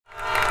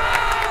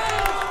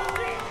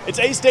It's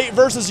A-State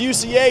versus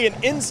UCA,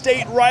 an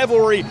in-state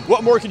rivalry.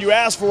 What more can you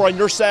ask for on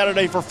your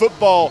Saturday for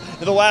football?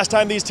 And the last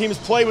time these teams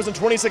played was in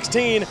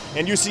 2016,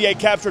 and UCA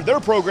captured their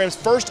program's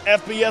first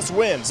FBS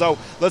win. So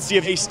let's see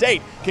if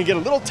A-State can get a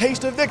little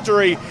taste of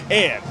victory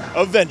and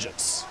of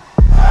vengeance.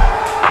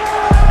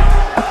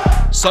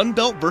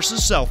 Sunbelt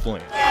versus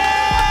Southland.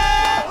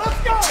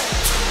 Let's go!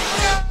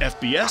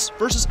 FBS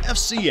versus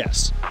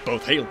FCS,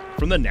 both hailing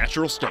from the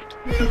natural state.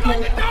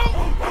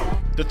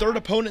 The third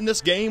opponent in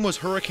this game was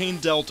Hurricane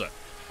Delta.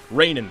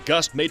 Rain and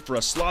gust made for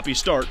a sloppy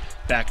start.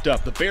 Backed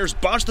up, the Bears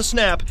botched the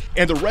snap,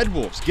 and the Red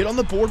Wolves get on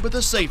the board with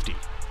a safety.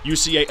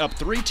 UCA up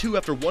 3-2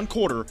 after one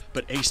quarter,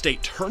 but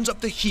A-State turns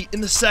up the heat in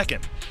the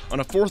second.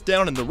 On a fourth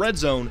down in the red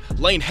zone,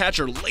 Lane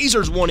Hatcher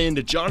lasers one in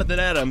to Jonathan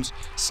Adams.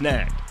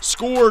 Snagged.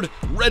 Scored.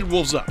 Red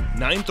Wolves up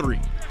 9-3.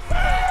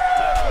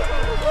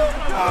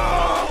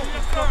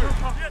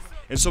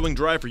 Ensuing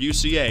drive for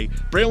UCA,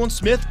 Braylon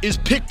Smith is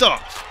picked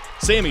off.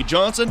 Sammy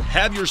Johnson,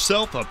 have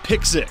yourself a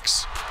pick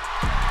six.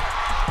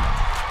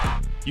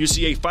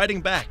 UCA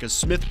fighting back as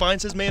Smith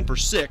finds his man for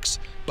 6,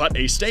 but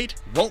A-State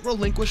won't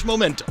relinquish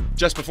momentum.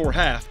 Just before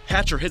half,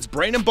 Hatcher hits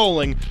Brandon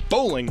Bowling.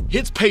 Bowling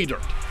hits pay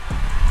dirt.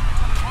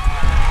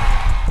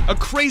 A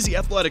crazy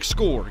athletic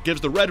score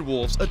gives the Red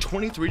Wolves a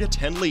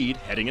 23-10 lead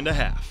heading into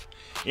half.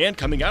 And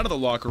coming out of the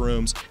locker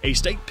rooms,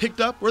 A-State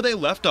picked up where they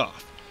left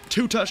off.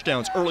 2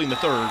 touchdowns early in the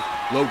third,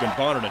 Logan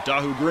Bonner to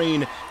Dahu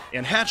Green,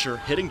 and Hatcher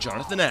hitting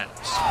Jonathan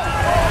Adams.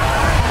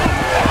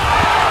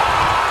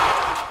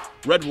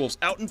 Red Wolves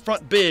out in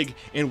front big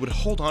and would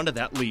hold on to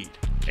that lead.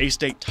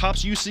 A-State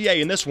tops UCA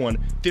in this one,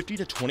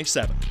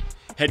 50-27.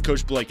 Head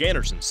coach Blake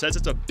Anderson says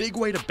it's a big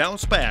way to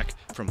bounce back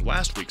from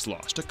last week's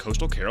loss to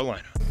Coastal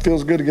Carolina.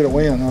 Feels good to get a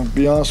win, I'll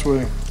be honest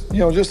with you. You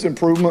know, just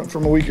improvement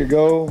from a week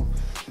ago.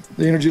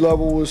 The energy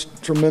level was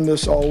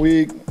tremendous all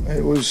week.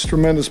 It was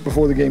tremendous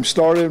before the game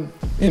started.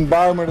 The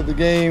environment of the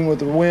game with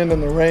the wind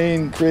and the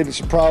rain created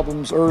some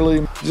problems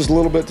early. Just a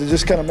little bit to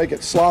just kind of make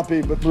it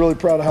sloppy, but really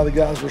proud of how the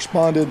guys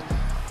responded.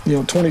 You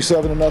know,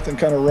 27-0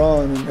 kind of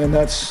run, and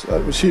that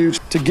was huge.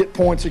 To get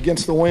points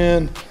against the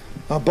wind,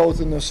 both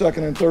in the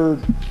second and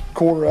third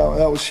quarter,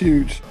 that was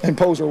huge. And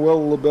pose our will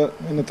a little bit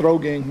in the throw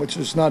game, which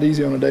is not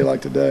easy on a day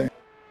like today.